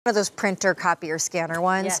One of those printer, copier, scanner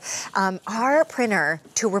ones. Yes. Our printer,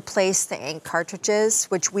 to replace the ink cartridges,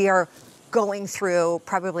 which we are going through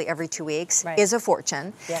probably every 2 weeks, is a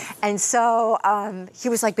fortune. Yes. And so he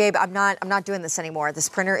was like, babe, I'm not doing this anymore. This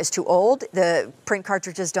printer is too old. The print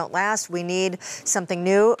cartridges don't last. We need something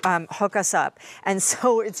new. Hook us up. And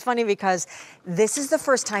so it's funny because this is the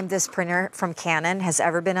first time this printer from Canon has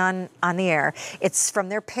ever been on the air. It's from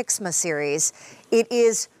their PIXMA series. It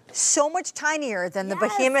is so much tinier than the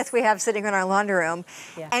behemoth we have sitting in our laundry room.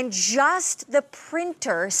 Yeah. And just the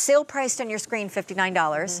printer, sale priced on your screen,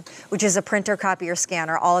 $59, which is a printer, copier,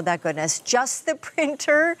 scanner, all of that goodness. Just the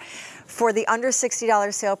printer for the under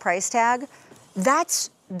 $60 sale price tag, that's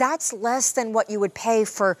less than what you would pay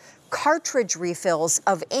for cartridge refills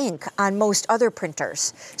of ink on most other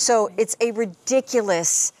printers. So it's a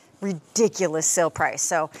ridiculous sale price.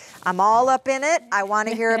 So I'm all up in it. I want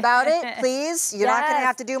to hear about it, please. You're not going to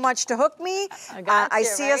have to do much to hook me. I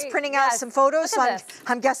see us printing out some photos, so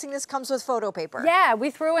I'm guessing this comes with photo paper. Yeah,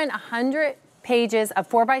 we threw in 100 pages of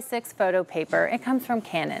 4x6 photo paper. It comes from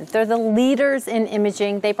Canon. They're the leaders in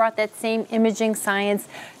imaging. They brought that same imaging science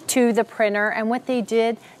to the printer, and what they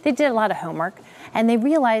did a lot of homework, and they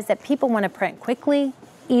realized that people want to print quickly,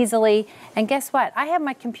 easily, and guess what? I have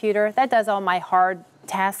my computer that does all my hard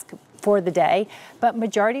task for the day, but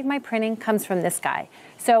majority of my printing comes from this guy.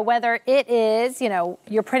 So whether it is,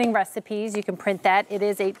 you're printing recipes, you can print that. It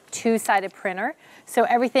is a two-sided printer. So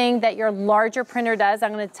everything that your larger printer does,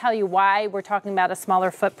 I'm going to tell you why we're talking about a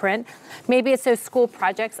smaller footprint. Maybe it's those school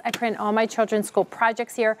projects. I print all my children's school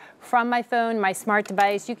projects here from my phone, my smart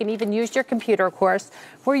device. You can even use your computer, of course.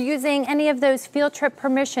 We're using any of those field trip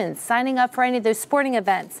permissions, signing up for any of those sporting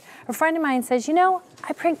events. A friend of mine says,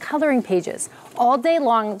 I print coloring pages all day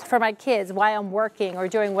long for my kids while I'm working or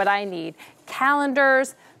doing what I need.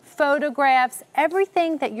 Calendars, photographs,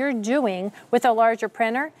 everything that you're doing with a larger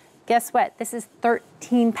printer. Guess what? This is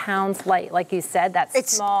 13 pounds light, like you said.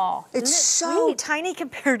 That's small. It's so tiny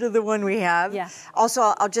compared to the one we have. Yeah. Also,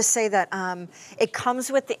 I'll just say that it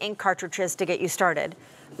comes with the ink cartridges to get you started.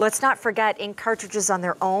 Let's not forget, ink cartridges on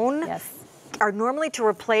their own are normally to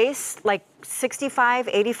replace like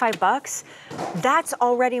 $65, $85. That's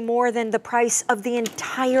already more than the price of the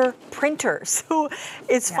entire printer. So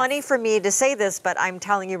it's funny for me to say this, but I'm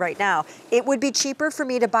telling you right now, it would be cheaper for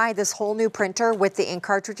me to buy this whole new printer with the ink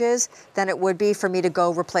cartridges than it would be for me to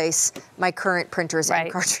go replace my current printer's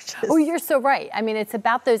ink cartridges. Oh, you're so right. I mean, it's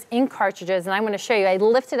about those ink cartridges, and I'm going to show you. I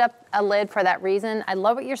lifted up a lid for that reason. I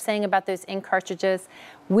love what you're saying about those ink cartridges.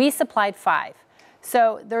 We supplied 5.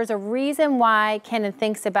 So there's a reason why Canon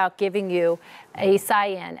thinks about giving you a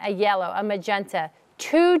cyan, a yellow, a magenta,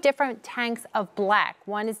 2 different tanks of black.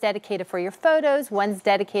 One is dedicated for your photos, one's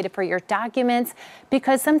dedicated for your documents,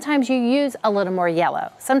 because sometimes you use a little more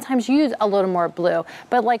yellow, sometimes you use a little more blue.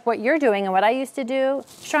 But like what you're doing and what I used to do,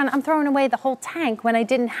 Sean, I'm throwing away the whole tank when I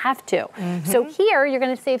didn't have to. So here you're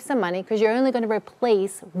going to save some money because you're only going to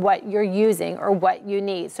replace what you're using or what you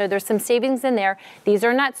need. So there's some savings in there. These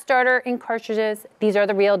are not starter ink cartridges. These are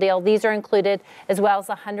the real deal. These are included, as well as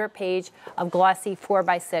a 100-page of glossy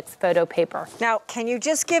 4x6 photo paper. Now, can you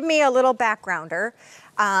just give me a little backgrounder?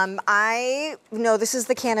 I know this is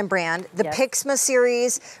the Canon brand. The PIXMA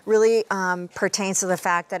series really pertains to the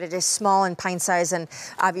fact that it is small and pint size, and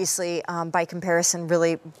obviously by comparison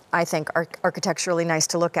really, I think, architecturally nice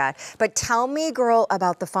to look at. But tell me, girl,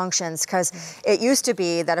 about the functions, because it used to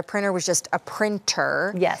be that a printer was just a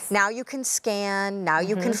printer. Yes. Now you can scan, now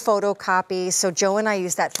you can photocopy. So Joe and I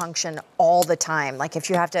use that function all the time. Like if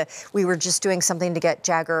you have to, we were just doing something to get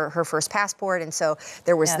Jagger her first passport, and so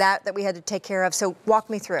there was that we had to take care of. So walk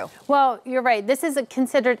me through. Well, you're right. This is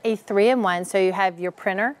considered a 3-in-1. So you have your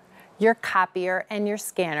printer, your copier, and your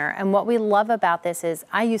scanner. And what we love about this is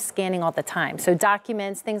I use scanning all the time. So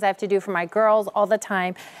documents, things I have to do for my girls all the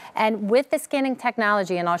time. And with the scanning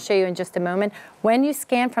technology, and I'll show you in just a moment, when you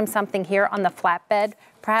scan from something here on the flatbed,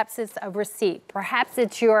 perhaps it's a receipt, perhaps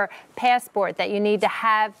it's your passport that you need to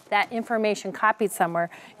have that information copied somewhere,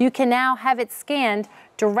 you can now have it scanned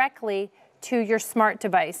directly to your smart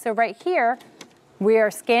device. So right here, we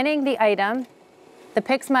are scanning the item, the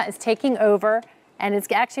PIXMA is taking over, and it's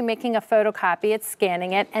actually making a photocopy, it's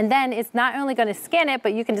scanning it, and then it's not only going to scan it,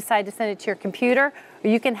 but you can decide to send it to your computer, or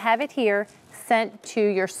you can have it here sent to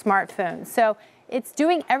your smartphone. So it's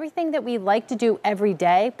doing everything that we like to do every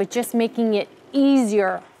day, but just making it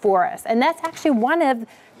easier for us. And that's actually one of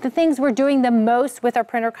the things we're doing the most with our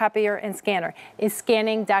printer, copier, and scanner, is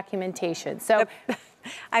scanning documentation. So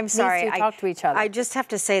I'm sorry. These two talk to each other. I just have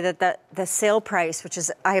to say that the sale price, which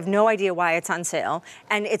is, I have no idea why it's on sale,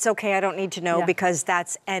 and it's okay, I don't need to know because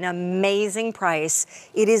that's an amazing price.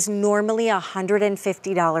 It is normally a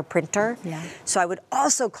 $150 printer. Yeah. So I would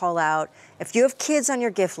also call out, if you have kids on your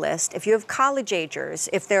gift list, if you have college agers,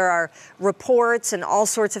 if there are reports and all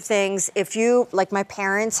sorts of things, if you, like my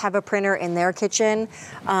parents have a printer in their kitchen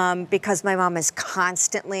because my mom is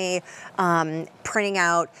constantly printing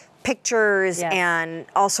out pictures and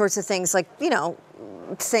all sorts of things, like, you know,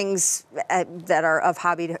 things that are of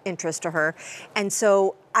hobby interest to her. And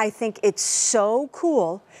so I think it's so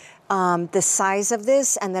cool, the size of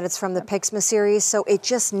this, and that it's from the PIXMA series, so it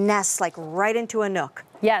just nests like right into a nook.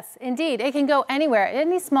 Yes, indeed. It can go anywhere,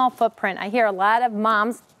 any small footprint. I hear a lot of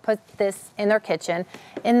moms put this in their kitchen,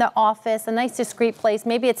 in the office, a nice discreet place.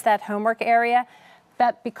 Maybe it's that homework area.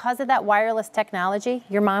 But because of that wireless technology,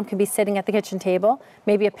 your mom can be sitting at the kitchen table,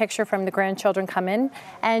 maybe a picture from the grandchildren come in,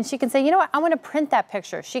 and she can say, you know what, I want to print that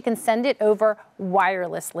picture. She can send it over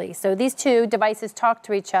wirelessly. So these two devices talk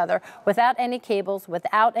to each other without any cables,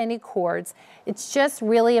 without any cords. It's just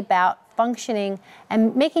really about functioning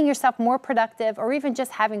and making yourself more productive, or even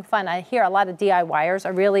just having fun. I hear a lot of DIYers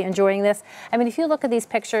are really enjoying this. I mean, if you look at these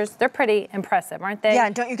pictures, they're pretty impressive, aren't they? Yeah,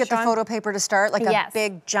 and don't you get the photo paper to start? Like a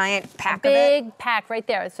big, giant pack of it? Big pack right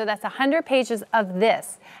there. So that's 100 pages of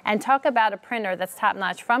this. And talk about a printer that's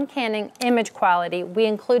top-notch from Canon, image quality. We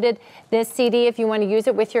included this CD if you want to use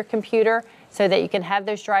it with your computer, so that you can have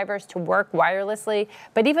those drivers to work wirelessly.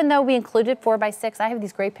 But even though we included 4x6, I have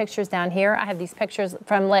these great pictures down here. I have these pictures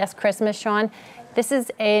from last Christmas, Sean. This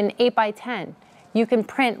is an 8x10. You can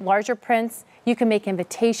print larger prints. You can make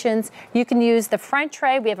invitations. You can use the front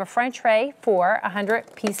tray. We have a front tray for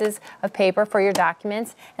 100 pieces of paper for your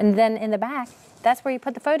documents. And then in the back, that's where you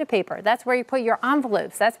put the photo paper. That's where you put your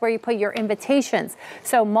envelopes. That's where you put your invitations.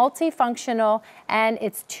 So multifunctional, and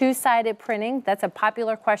it's two-sided printing. That's a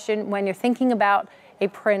popular question when you're thinking about a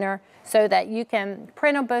printer, so that you can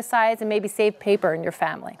print on both sides and maybe save paper in your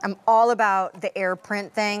family. I'm all about the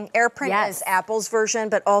AirPrint thing. AirPrint is Apple's version,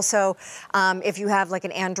 but also if you have like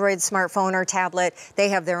an Android smartphone or tablet, they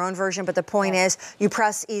have their own version. But the point is, you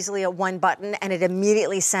press easily a one button and it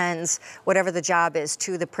immediately sends whatever the job is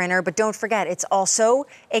to the printer. But don't forget, it's also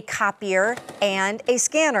a copier and a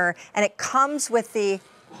scanner, and it comes with the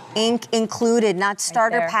ink included, not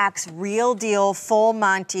starter packs, real deal, full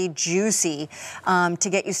Monty, juicy, to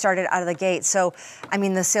get you started out of the gate. So, I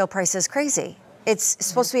mean, the sale price is crazy. It's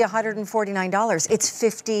supposed to be $149. It's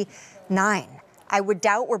 $59. I would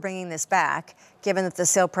doubt we're bringing this back, given that the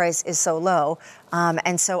sale price is so low.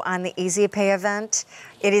 And so on the Easy Pay event,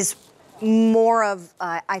 it is more of,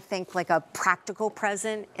 I think, like a practical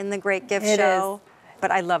present in the Great Gift Show. But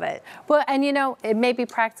I love it. Well, and you know, it may be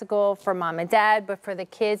practical for mom and dad, but for the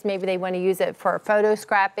kids, maybe they want to use it for photo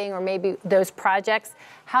scrapping or maybe those projects.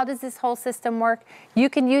 How does this whole system work? You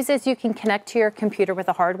can use this, you can connect to your computer with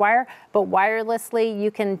a hardwire, but wirelessly, you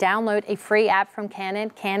can download a free app from Canon,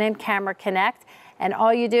 Canon Camera Connect. And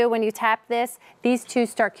all you do when you tap this, these two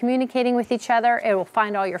start communicating with each other. It will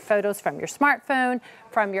find all your photos from your smartphone,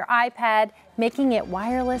 from your iPad, making it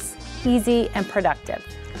wireless, easy, and productive.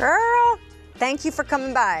 Girl, thank you for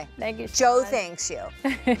coming by. Thank you, Joe thanks you.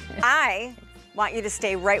 I want you to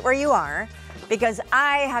stay right where you are, because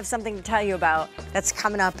I have something to tell you about that's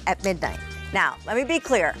coming up at midnight. Now, let me be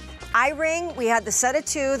clear. iRing, we had the set of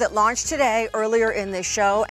 2 that launched today earlier in this show.